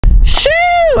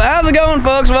How's it going,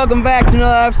 folks? Welcome back to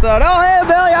another episode. Oh, hey,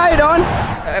 Billy, how you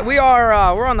doing? We're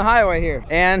on the highway here,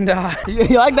 and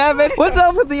you like that, Billy? What's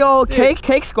up with the old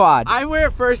cake squad? I wear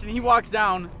it first, and he walks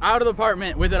down out of the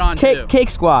apartment with it on too.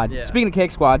 Cake squad. Yeah. Speaking of cake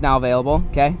squad, now available.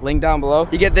 Okay, link down below.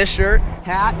 You get this shirt,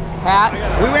 hat.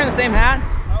 We wearing the same hat?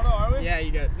 Yeah, you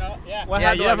get. No, yeah.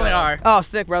 Yeah, you definitely are. Oh,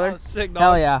 sick, brother. Oh, sick, dog.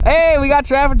 Hell yeah. Hey, we got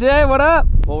traffic today. What up?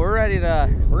 Well, we're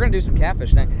gonna do some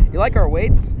catfish now. You like our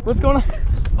weights? What's going on?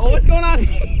 Oh, what's going on?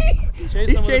 He's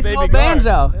chasing old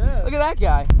Banjo. Yeah. Look at that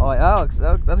guy. Oh,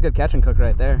 that's a good catch and cook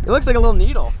right there. It looks like a little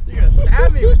needle. You're gonna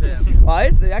stab me with him. Well,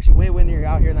 it's actually way windier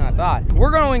out here than I thought.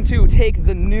 We're going to take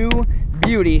the new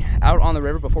Beauty out on the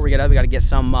river. Before we get out, we gotta get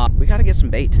some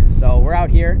bait. So we're out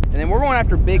here, and then we're going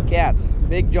after big cats,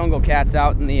 big jungle cats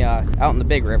out in the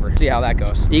big river. See how that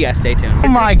goes. You guys stay tuned. Oh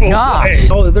my gosh.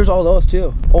 Oh, there's all those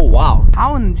too. Oh wow.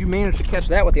 How did you manage to catch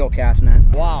that with the old cast net?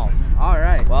 Wow. All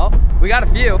right. Well, we got a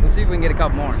few. Let's see if we can get a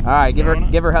couple more. All right, give her.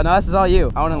 No, this is all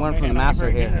you. I want to learn from the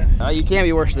master here. You can't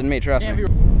be worse than me. Trust me.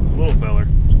 Little feller.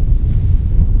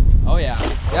 Oh yeah.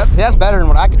 See, that's better than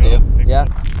what I could do. Yeah.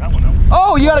 That one, no.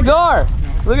 Oh, you got a gar.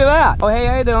 Look at that. Oh, hey,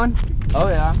 how you doing? Oh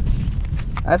yeah.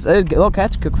 That's a little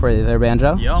catch cook for you there,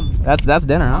 Banjo. Yum. That's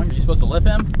dinner, huh? Are you supposed to lip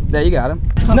him? There, you got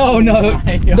him. No,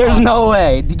 there's no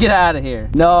way. Get out of here.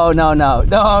 No.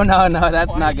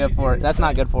 That's not good for it. That's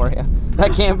not good for you.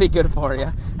 That can't be good for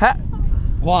you.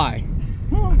 Why?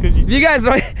 You guys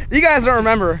don't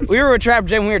remember. We were with Trap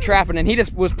Jim, we were trapping, and he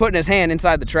just was putting his hand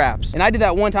inside the traps. And I did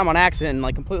that one time on accident and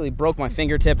like completely broke my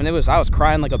fingertip, and I was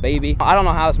crying like a baby. I don't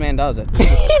know how this man does it. He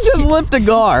just lipped a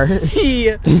gar.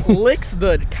 He licks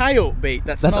the coyote bait.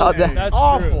 That's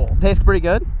awful. True. Tastes pretty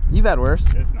good. You've had worse.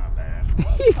 It's not bad.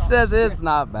 He says it's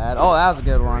not bad. Oh, that was a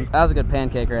good one. That was a good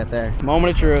pancake right there.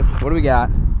 Moment of truth. What do we got?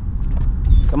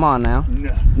 Come on now.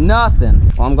 Nothing.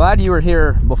 Well, I'm glad you were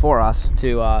here before us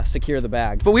to secure the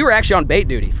bag. But we were actually on bait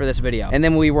duty for this video. And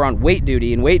then we were on weight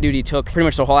duty, and weight duty took pretty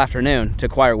much the whole afternoon to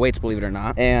acquire weights, believe it or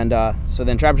not. And so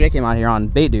then Trapper J came out here on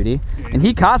bait duty, and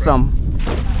he caught some.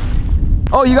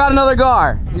 Oh, you got another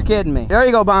gar. You're kidding me. There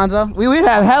you go, Bonzo. We'd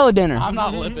have hella dinner. I'm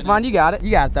not lipping. Come on, you got it.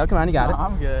 You got it though. Come on, you got it.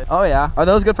 I'm good. Oh yeah. Are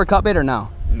those good for cut bait or no?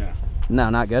 No. No,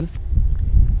 not good.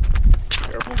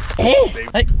 Careful.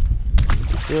 Hey.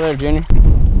 See you later, Junior.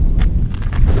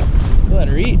 Let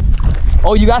her eat.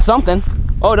 Oh, you got something.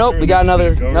 Oh nope, we got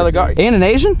another gar. And an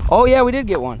Asian? Oh yeah, we did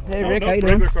get one. Hey Rick, how you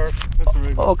doing?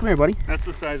 Oh, come here, buddy. That's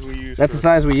the size we use. That's the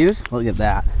size we use? Look at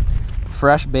that.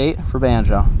 Fresh bait for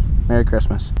Banjo. Merry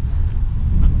Christmas.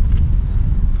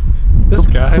 This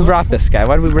guy. Who brought this guy?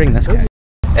 Why did we bring this guy?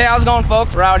 Hey, how's it going,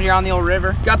 folks? We're out here on the old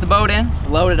river. Got the boat in,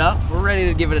 loaded up. We're ready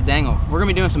to give it a dangle. We're gonna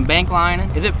be doing some bank lining.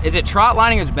 Is it trot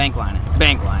lining or is it bank lining?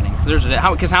 Bank lining.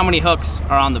 Because how many hooks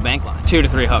are on the bank line? 2 to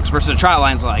 3 hooks versus a trot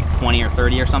line's like 20 or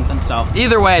 30 or something. So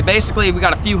either way, basically we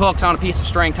got a few hooks on a piece of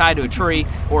string tied to a tree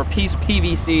or a piece of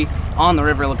PVC on the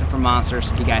river looking for monsters.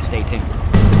 You guys stay tuned.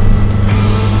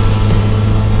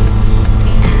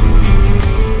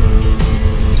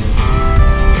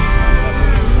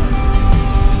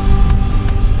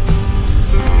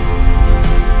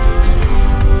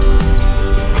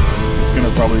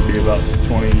 Probably be about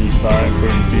 25,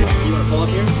 30 feet. You want to pull up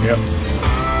here? Yep.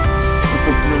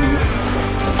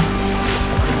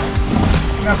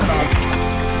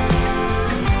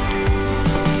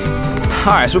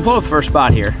 All right, so we pulled up the first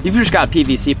spot here. You've just got a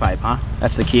PVC pipe, huh?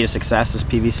 That's the key to success is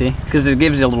PVC, because it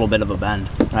gives you a little bit of a bend,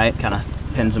 right? Kind of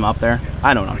pins them up there.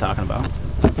 I know what I'm talking about.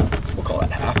 We'll call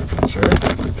that half. Sure.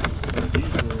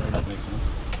 That makes sense.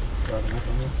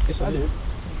 Yes, I do.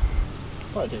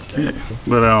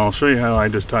 But I'll show you how I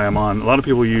just tie them on. A lot of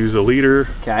people use a leader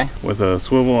with a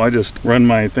swivel. I just run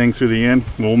my thing through the end.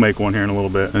 We'll make one here in a little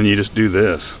bit. And you just do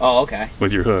this. Oh, okay.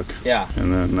 With your hook. Yeah.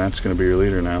 And then that's going to be your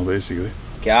leader now, basically.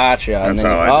 Gotcha. That's and then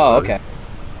how I do it. Okay.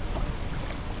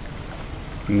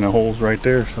 And the hole's right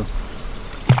there. So.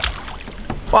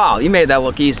 Wow, you made that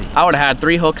look easy. I would have had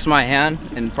 3 hooks in my hand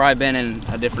and probably been in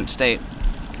a different state.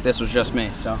 This was just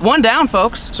me. So one down,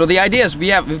 folks. So the idea is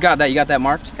we've got that. You got that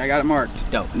marked? I got it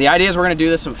marked. Dope. The idea is we're gonna do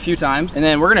this a few times, and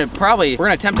then we're gonna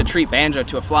attempt to treat Banjo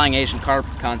to a flying Asian carp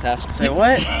contest. Say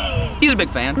what? He's a big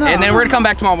fan. No, and then we're gonna come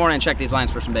back tomorrow morning and check these lines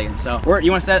for some big ones. So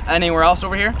you want to set anywhere else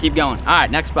over here? Keep going. All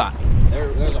right, next spot.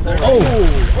 There's a hole.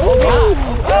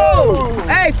 Oh!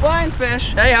 Hey, flying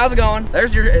fish. Hey, how's it going?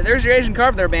 There's your Asian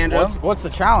carp there, Banjo. What's the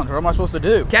challenge? What am I supposed to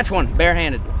do? Catch one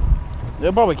barehanded.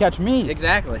 They'll probably catch me.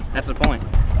 Exactly. That's the point.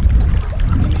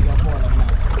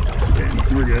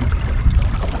 We're good.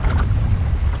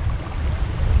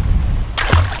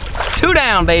 2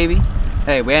 down, baby.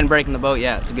 Hey, we hadn't breaking the boat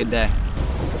yet. It's a good day.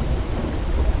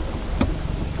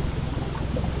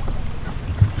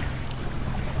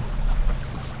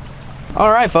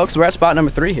 All right, folks, we're at spot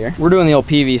number 3 here. We're doing the old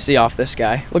PVC off this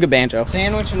guy. Look at Banjo.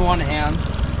 Sandwich in one hand,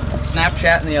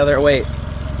 Snapchat in the other. Wait,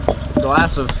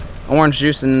 glass of orange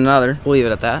juice in another. We'll leave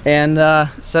it at that. And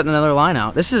setting another line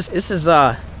out. This is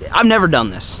I've never done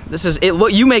this. This is it.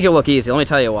 Look, you make it look easy. Let me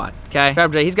tell you what. Okay,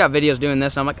 Crab J, he's got videos doing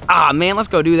this, and I'm like, ah, man, let's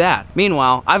go do that.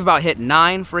 Meanwhile, I've about hit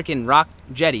 9 freaking rock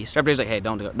jetties. Crab J's like, hey,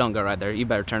 don't go right there. You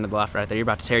better turn to the left right there. You're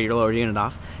about to tear your lower unit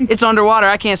off. It's underwater.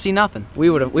 I can't see nothing.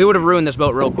 We would have ruined this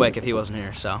boat real quick if he wasn't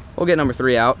here. So we'll get number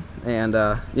 3 out. And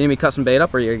you need me to cut some bait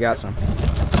up, or you got some?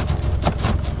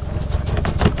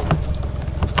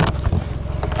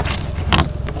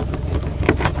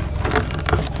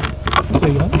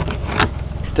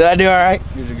 Did I do all right?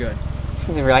 You did good.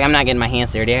 You were like, I'm not getting my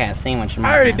hands dirty. I got a sandwich in my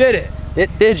I already hand. did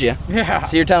it. Did you? Yeah.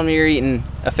 So you're telling me you're eating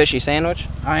a fishy sandwich?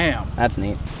 I am. That's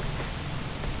neat.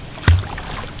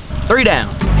 3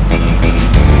 down.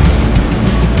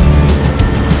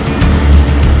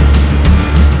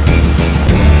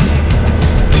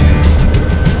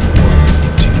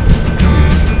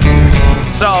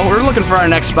 So we're looking for our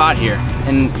next spot here.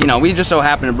 And you know, we just so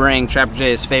happen to bring Trapper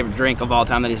J's favorite drink of all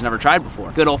time that he's never tried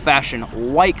before. Good old fashioned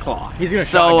White Claw. He's gonna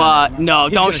shotgun it. No,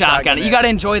 He's don't gonna shotgun it. it. You gotta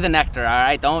enjoy the nectar, all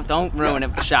right? Don't ruin it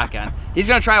with the shotgun. He's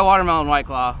gonna try a watermelon White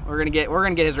Claw. We're gonna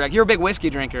get his rec. You're a big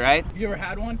whiskey drinker, right? Have you ever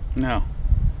had one? No. All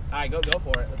right, go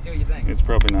for it. Let's see what you think. It's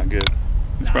probably not good.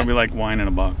 It's Nah, probably like wine in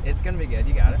a box. It's gonna be good.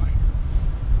 You got it.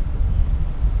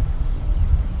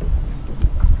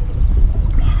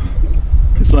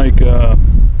 It's like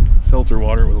seltzer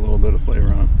water with a little bit of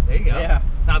flavor on it. There you go. Yeah.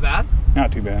 Not bad.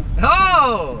 Not too bad.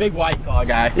 Oh! Big White Claw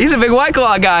guy. He's a big White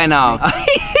Claw guy now.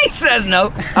 He says no.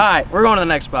 All right, we're going to the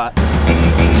next spot.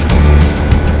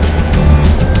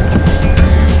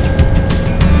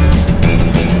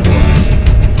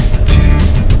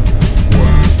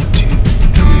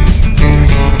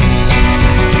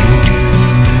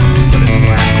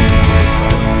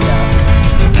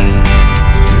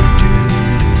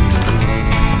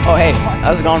 Oh, hey,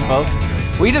 how's it going, folks?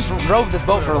 We just drove this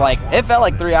boat for like, it felt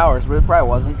like 3 hours, but it probably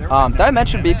wasn't. Did I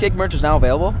mention Beefcake merch is now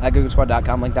available at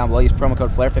googlesquad.com, link down below. Use promo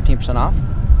code FLAIR, 15% off. You know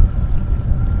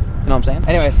what I'm saying?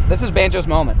 Anyways, this is Banjo's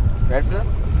moment. You ready for this?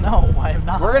 No, I am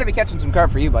not. We're gonna be catching some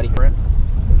carp for you, buddy. 6.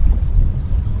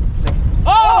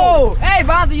 Oh! Hey,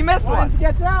 Bonzi, you missed Why one. didn't you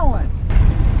catch that one?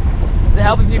 Does it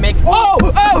help if you make Oh!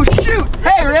 Oh, shoot!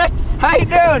 Hey, Rick! How you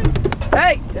doing?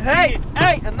 Hey,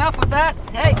 enough with that.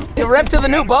 Hey, you ripped to the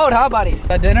new boat, huh, buddy? Is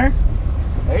that dinner?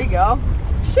 There you go.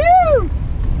 Shoo!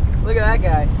 Look at that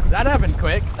guy. That happened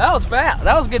quick. That was fast.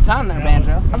 That was a good time there,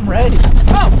 Banjo. I'm ready.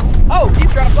 Oh,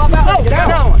 he's trying to flop out. Oh, Get down.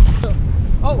 that one.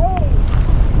 Oh.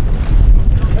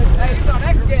 Hey, he's on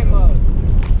X game mode.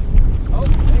 Oh.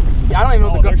 I don't even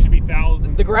know there should be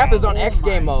thousands. the graph is on X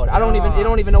game mode. I don't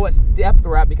even know what depth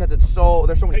we're at because there's so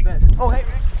many fish. Oh, hey,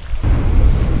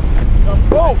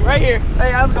 Oh, right here.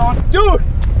 hey, how's it going? Dude,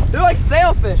 they're like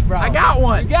sailfish, bro. I got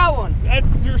one. You got one.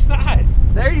 That's your size.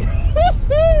 There you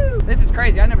This is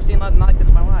crazy. I've never seen nothing like this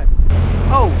in my life.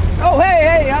 Oh,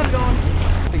 hey, how's it going?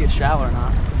 If it gets shallow or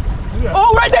not. Yeah.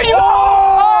 Oh, right there you go!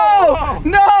 Oh!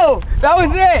 No! That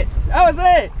was it! That was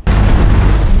it!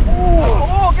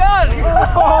 Oh, God!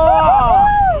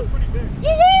 That was pretty big.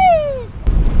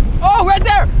 Oh, right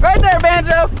there,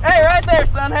 Banjo! Hey, right there,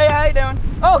 son. Hey, how you doing?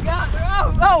 Oh, God!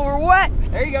 Oh, we're wet!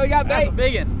 There you go, you got That's bait. a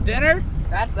big one. Dinner?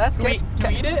 That's Can we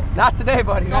eat it? Not today,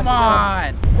 buddy. Come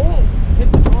not on. today.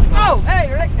 Oh, hey,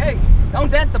 Rick, hey,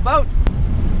 don't dent the boat.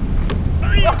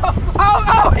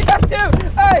 Oh, we got 2.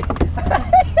 Hey.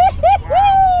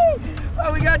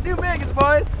 Oh, we got 2 big ones,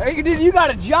 boys. Hey, dude, you got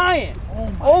a giant.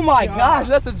 Oh my gosh,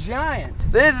 that's a giant.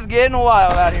 This is getting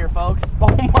wild out here, folks. Oh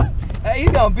my, hey, he's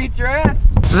gonna beat your ass.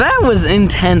 That was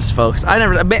intense, folks.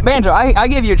 Banjo, I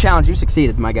gave you a challenge. You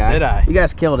succeeded, my guy. Did I? You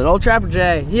guys killed it. Old Trapper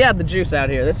J, he had the juice out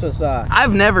here. This was,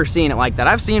 I've never seen it like that.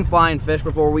 I've seen flying fish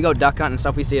before. We go duck hunting and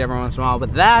stuff. We see it every once in a while.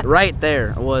 But that right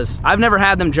there was, I've never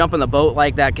had them jump in the boat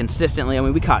like that consistently. I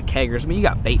mean, we caught keggers. I mean, you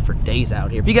got bait for days out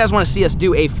here. If you guys want to see us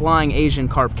do a flying Asian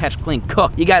carp catch, clean,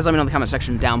 cook, you guys let me know in the comment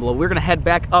section down below. We're going to head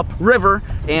back up river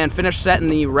and finish setting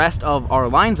the rest of our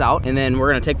lines out. And then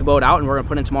we're going to take the boat out and we're going to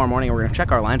put in tomorrow morning and we're going to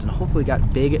check our lines and hopefully we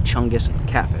got big chungus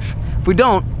catfish. If we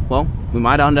don't, well, we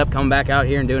might end up coming back out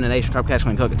here and doing an Asian carp catch,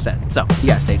 clean, cook instead. So, you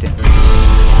guys stay tuned. We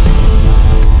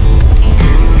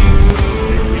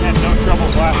had no trouble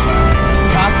last time.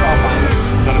 Not trouble.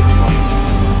 But it was fun.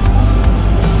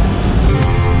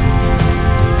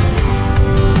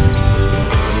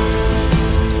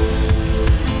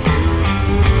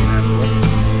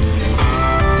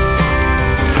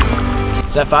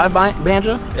 Is that 5,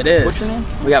 Banjo? It is. What's your name?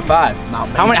 We got 5. Not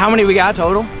How many we got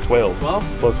total? 12. 12?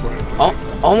 Plus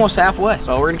 1. Almost halfway.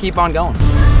 So we're gonna keep on going.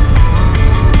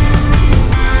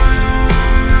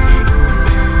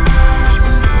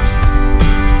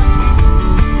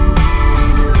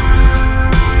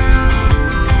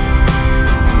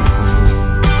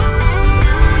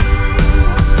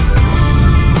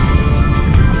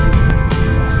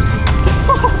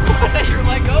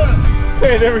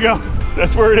 Hey, there we go.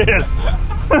 That's where it is.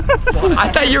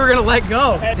 I thought you were gonna let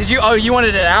go. Did you? Oh, you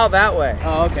wanted it out that way.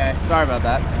 Oh, okay. Sorry about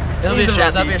that. That'll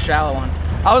be a shallow one.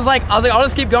 I was like, I'll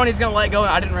just keep going. He's gonna let go.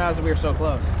 And I didn't realize that we were so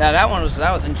close. Yeah, that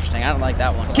was interesting. I didn't like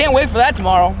that one. Can't wait for that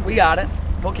tomorrow. We got it.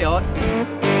 We'll kill it.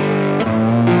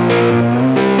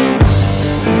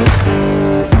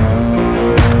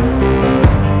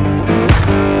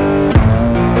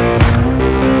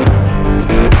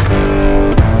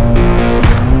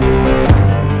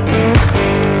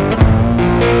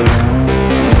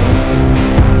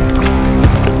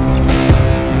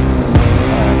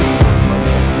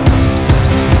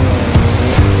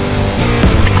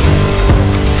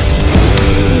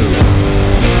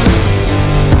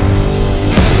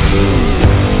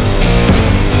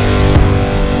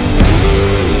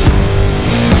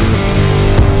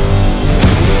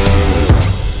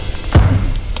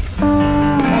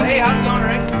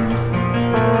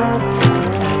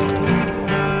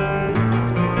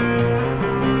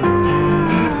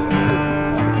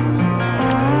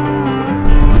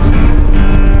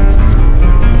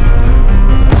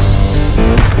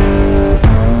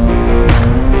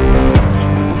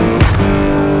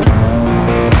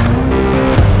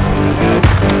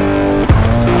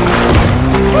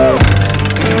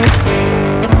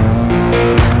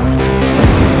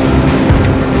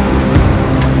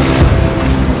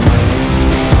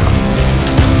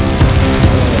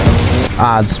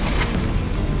 Odds.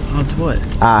 Odds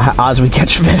what? Odds we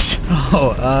catch fish.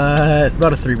 Oh,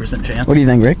 about a 3% chance. What do you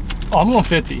think, Rick? Oh, I'm going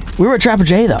 50. We were at Trapper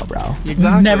J though, bro. Exactly.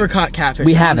 We've never caught catfish.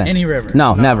 We haven't. In any river.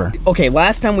 No, never. Okay,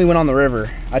 last time we went on the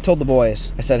river, I told the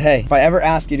boys, I said, hey, if I ever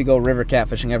ask you to go river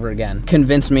catfishing ever again,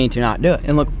 convince me to not do it.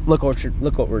 And look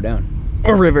what we're doing.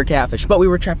 Or river catfish. But we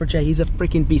were Trapper J. He's a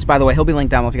freaking beast. By the way, he'll be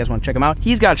linked down below if you guys want to check him out.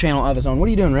 He's got a channel of his own. What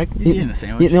are you doing, Rick? He's eating a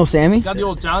sandwich. You know Sammy? Got the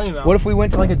old Italian out. What if we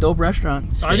went to like a dope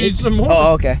restaurant? I need some more.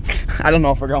 Oh, okay. I don't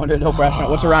know if we're going to a dope restaurant.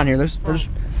 What's around here?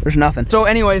 There's nothing. So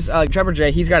anyways, Trapper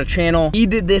J, he's got a channel. He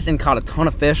did this and caught a ton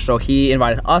of fish, so he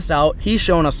invited us out. He's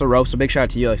showing us the ropes, so big shout out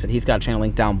to you. Like I said, he's got a channel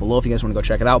link down below if you guys want to go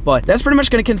check it out. But that's pretty much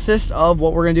going to consist of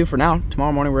what we're going to do for now.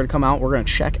 Tomorrow morning, we're going to come out. We're going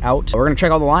to check all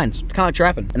the lines. It's kind of like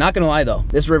trapping. I'm not going to lie, though.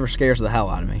 This river scares the hell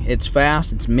out of me. It's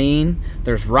fast. It's mean.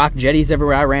 There's rock jetties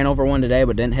everywhere. I ran over one today,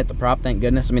 but didn't hit the prop, thank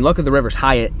goodness. I mean, luckily the river's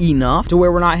high enough to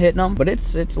where we're not hitting them, but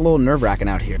it's a little nerve-wracking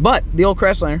out here. But the old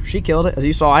Crestliner, she killed it. As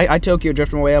you saw, I Tokyo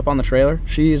drifted my way up on the trailer.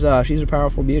 She's a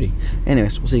powerful beauty.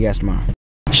 Anyways, we'll see you guys tomorrow.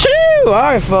 Shoo! All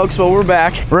right, folks, well, we're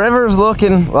back. River's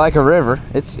looking like a river.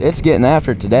 It's getting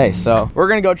after it today, so we're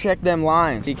gonna go check them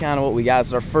lines, see kind of what we got.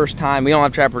 It's our first time. We don't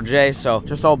have Trapper J, so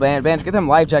just all band, get them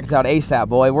life jackets out ASAP,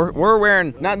 boy. We're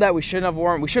wearing, not that we shouldn't have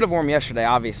worn, we should have worn them yesterday,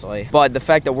 obviously, but the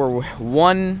fact that we're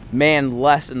one man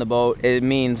less in the boat, it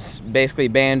means basically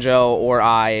Banjo or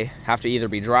I have to either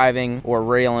be driving or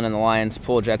reeling in the lines,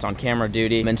 pull jets on camera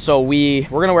duty, and so we're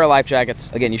gonna wear life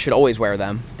jackets. Again, you should always wear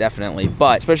them, definitely,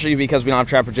 but especially because we don't have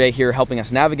Trapper J here helping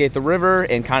us navigate the river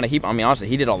and kind of I mean, honestly,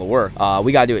 he did all the work.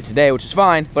 We gotta do it today, which is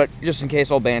fine, but just in case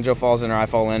old Banjo falls in or I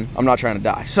fall in, I'm not trying to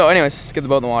die. So anyways, let's get the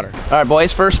boat in the water. All right,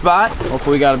 boys, first spot.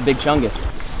 Hopefully we got a big chungus.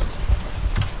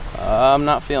 I'm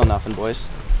not feeling nothing, boys.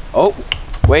 Oh,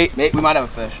 wait, we might have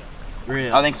a fish. Really?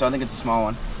 I think so. I think it's a small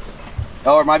one.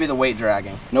 Oh, it might be the weight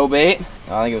dragging. No bait?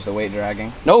 Oh, I think it was the weight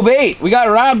dragging. No bait! We got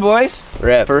a rod, boys.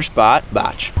 Rip. First spot,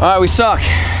 botch. All right, we suck.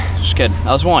 Just kidding.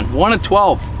 That was one. 1 of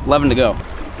 12. 11 to go.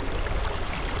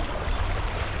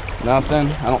 Nothing.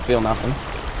 I don't feel nothing.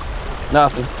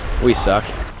 Nothing. We suck.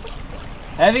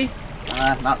 Heavy?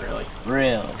 Not really.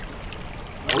 Really?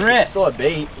 Rip. Still a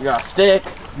bait. We got a stick.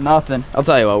 Nothing. I'll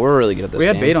tell you what, we're really good at this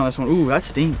game. We had bait on this one. Ooh, that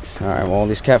stinks. All right, well,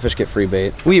 these catfish get free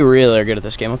bait. We really are good at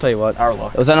this game. I'll tell you what. Our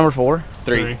luck. Was that number 4?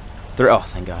 3. 3. Oh,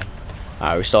 thank God. All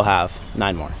right, we still have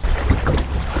 9 more.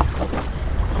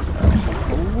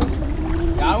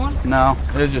 Got one? No,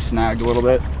 it was just snagged a little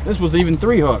bit. This was even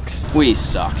 3 hooks. We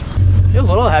suck. It was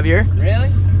a little heavier.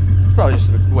 Really? Probably just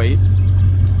the weight.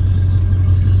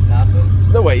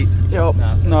 Nothing. The weight. Yep.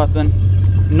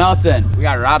 Nothing. We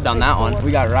got robbed on that one.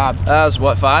 We got robbed. That was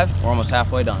what, 5? We're almost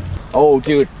halfway done. Oh,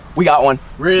 dude, we got one.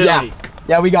 Really?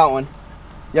 Yeah, we got one.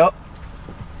 Yep.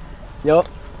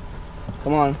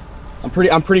 Come on.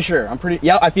 I'm pretty sure.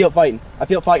 Yeah, I feel it fighting.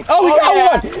 Oh, we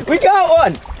got one. We got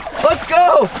one. Let's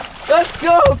go. Let's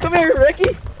go. Come here,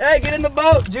 Ricky. Hey, get in the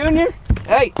boat, Junior.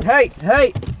 Hey.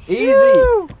 Easy.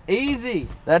 Woo. Easy.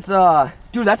 That's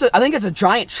dude, I think it's a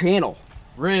giant channel.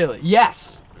 Really?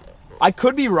 Yes. I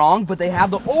could be wrong, but they have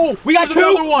the, oh, we got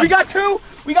 2. We got 2.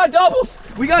 We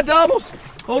got doubles.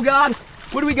 Oh God.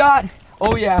 What do we got?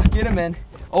 Oh yeah, get them in.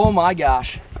 Oh my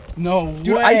gosh. No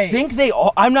Dude, way. I think they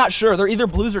all, I'm not sure. They're either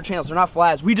blues or channels. They're not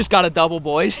flats. We just got a double,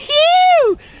 boys.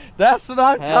 That's what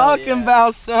I'm talking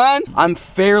about, son. I'm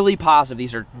fairly positive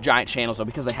these are giant channels though,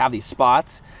 because they have these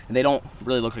spots and they don't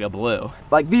really look like a blue.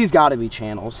 Like these gotta be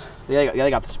channels. They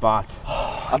got the spots.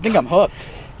 I think I'm hooked.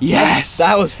 Yes.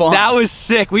 That was fun. That was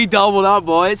sick. We doubled up,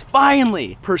 boys.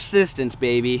 Finally. Persistence,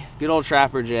 baby. Good old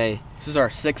Trapper J. This is our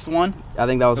 6th one. I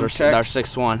think that was our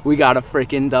 6th one. We got a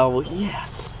freaking double.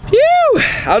 Yes. Phew.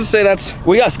 I'll just say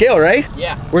we got scale, right?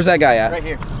 Yeah. Where's that guy at? Right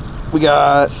here. We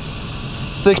got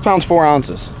 6 pounds, 4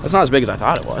 ounces. That's not as big as I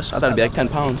thought it was. I thought it'd be like 10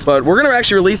 pounds. But we're gonna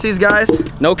actually release these guys.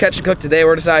 No catch and cook today.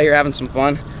 We're just out here having some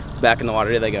fun. Back in the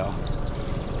water, here they go.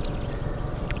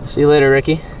 See you later,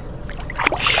 Ricky.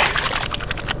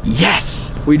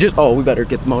 Yes! We better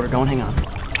get the motor going, hang on.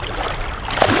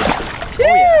 Oh,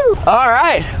 yeah. All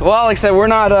right, well, like I said, we're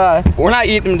not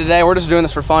eating them today. We're just doing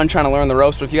this for fun, trying to learn the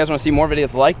ropes. But if you guys want to see more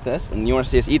videos like this and you want to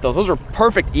see us eat those are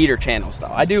perfect eater channels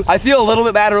though. I feel a little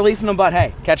bit bad releasing them, but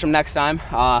hey, catch them next time.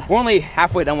 We're only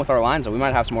halfway done with our lines, so we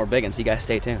might have some more big ones, so you guys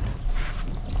stay tuned.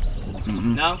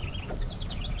 No?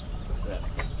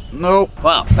 Nope.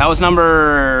 Well, that was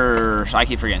number, I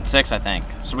keep forgetting, 6, I think.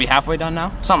 So we halfway done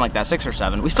now? Something like that, 6 or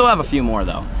 7. We still have a few more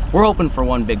though. We're hoping for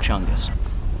one big chungus.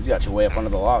 He's got you way up under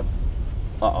the log.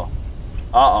 Uh-oh.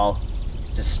 Uh-oh.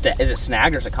 Is it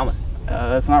snagged or is it coming?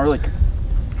 It's not really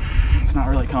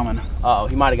coming. Uh-oh,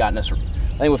 he might have gotten us. I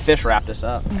think we fish wrapped us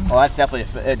up. Well, that's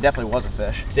definitely, it definitely was a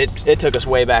fish. It took us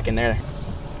way back in there.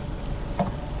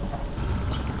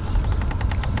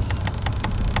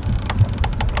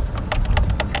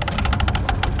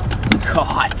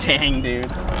 God dang, dude.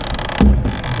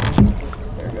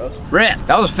 There it goes. Rip.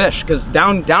 That was a fish, because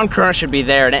down current should be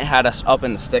there, and it had us up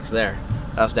in the sticks there.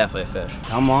 That was definitely a fish.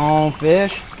 Come on,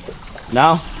 fish.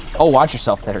 No? Oh, watch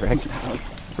yourself there, Rick.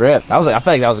 Rip. I feel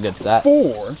like that was a good set.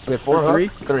 4. We had 4 3?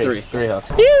 hooks? 3. 3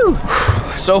 hooks. Phew.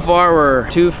 So far, we're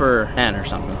 2 for 10 or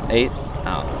something. 8?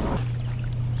 Oh.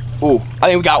 Ooh, I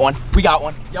think we got one. We got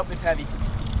one. Yep, it's heavy.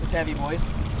 It's heavy, boys.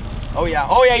 Oh yeah.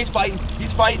 Oh yeah, he's fighting.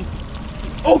 He's fighting.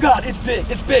 Oh God, it's big.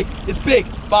 It's big. It's big.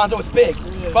 Bonzo, it's big.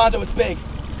 Bonzo, it's big.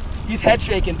 He's head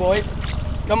shaking, boys.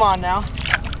 Come on now.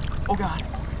 Oh God.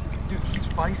 Dude, he's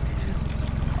feisty too.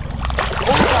 Oh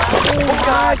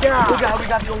God. Oh God. Oh God, we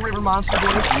got the old river monster,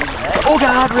 boys. Oh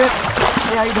God, Rick.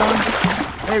 Hey, how you doing?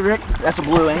 Hey, Rick. That's a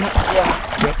blue, ain't it?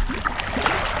 Yeah. Rick.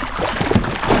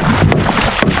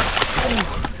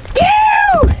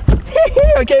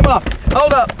 It came off.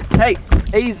 Hold up. Hey,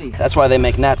 easy. That's why they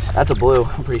make nets. That's a blue,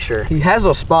 I'm pretty sure. He has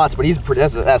those spots, but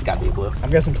that's gotta be a blue. I'm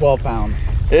guessing 12 pounds.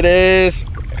 It is.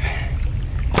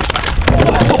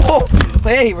 Oh,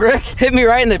 hey, Rick, hit me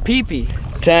right in the pee-pee.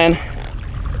 10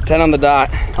 on the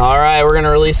dot. All right, we're gonna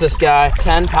release this guy.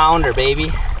 10-pounder,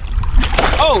 baby.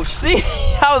 Oh, see,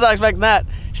 I was not expecting that.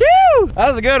 Shoo! That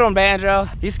was a good one, Banjo.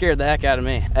 He scared the heck out of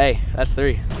me. Hey, that's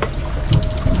 3.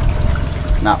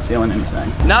 Not feeling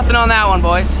anything. Nothing on that one,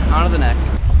 boys. On to the next.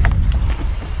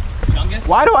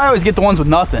 Why do I always get the ones with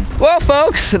nothing? Well,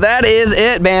 folks, that is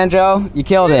it, Banjo. You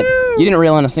killed it. You didn't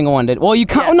reel in a single one, did? Well, you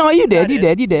yeah, no, you did. You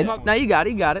did. No, you got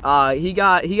it. He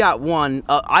got one.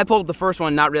 I pulled up the first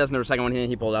one, not realizing there was a second one.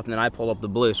 He pulled up, and then I pulled up the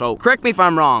blue. So correct me if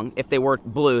I'm wrong if they were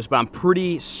blues, but I'm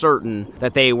pretty certain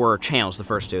that they were channels, the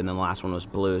first 2, and then the last one was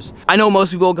blues. I know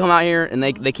most people come out here and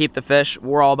they keep the fish.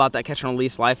 We're all about that catch and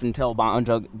release life until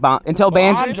Banjo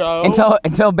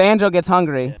gets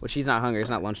hungry, which he's not hungry. It's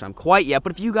not lunchtime quite yet.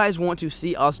 But if you guys want to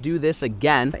see us do this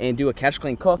again and do a catch,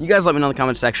 clean, cook, you guys let me know in the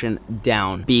comment section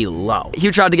down below.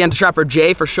 Huge shout out again to Trapper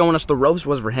J for showing us the ropes.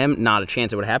 Was for him, not a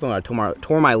chance it would happen. I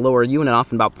tore my lower unit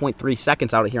off in about 0.3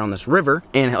 seconds out of here on this river.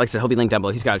 And like I said, he'll be linked down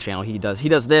below. He's got a channel. He does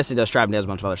this, he does trap, and does a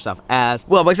bunch of other stuff as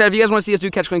well. But like I said, if you guys want to see us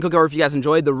do catch, clean, cook, or if you guys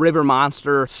enjoyed the river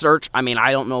monster search, I mean,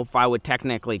 I don't know if I would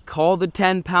technically call the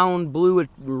 10-pound blue a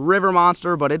river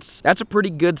monster, but that's a pretty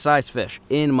good sized fish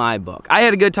in my book. I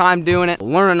had a good time doing it,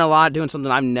 learning a lot, doing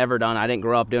something I've never done. I didn't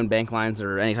grow up doing bank lines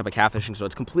or any type of catfishing, so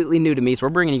it's completely new to me. So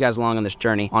we're bringing you guys along on this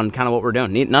journey on kind of what we're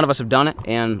doing. None of us have done it,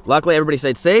 and luckily everybody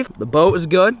stayed safe. The boat was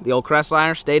good. The old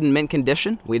Crestliner stayed in mint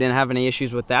condition. We didn't have any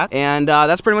issues with that, and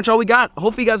that's pretty much all we got.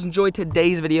 Hopefully you guys enjoyed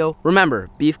today's video. Remember,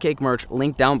 Beefcake merch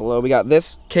linked down below. We got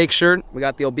this cake shirt. We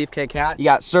got the old Beefcake hat. You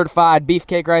got certified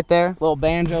beefcake right there. Little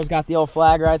Banjo's got the old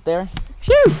flag right there.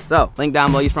 Shoo! So, link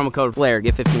down below. Use promo code FLAIR.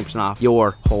 Get 15% off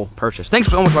your whole purchase. Thanks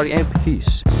so much, buddy, and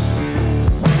peace.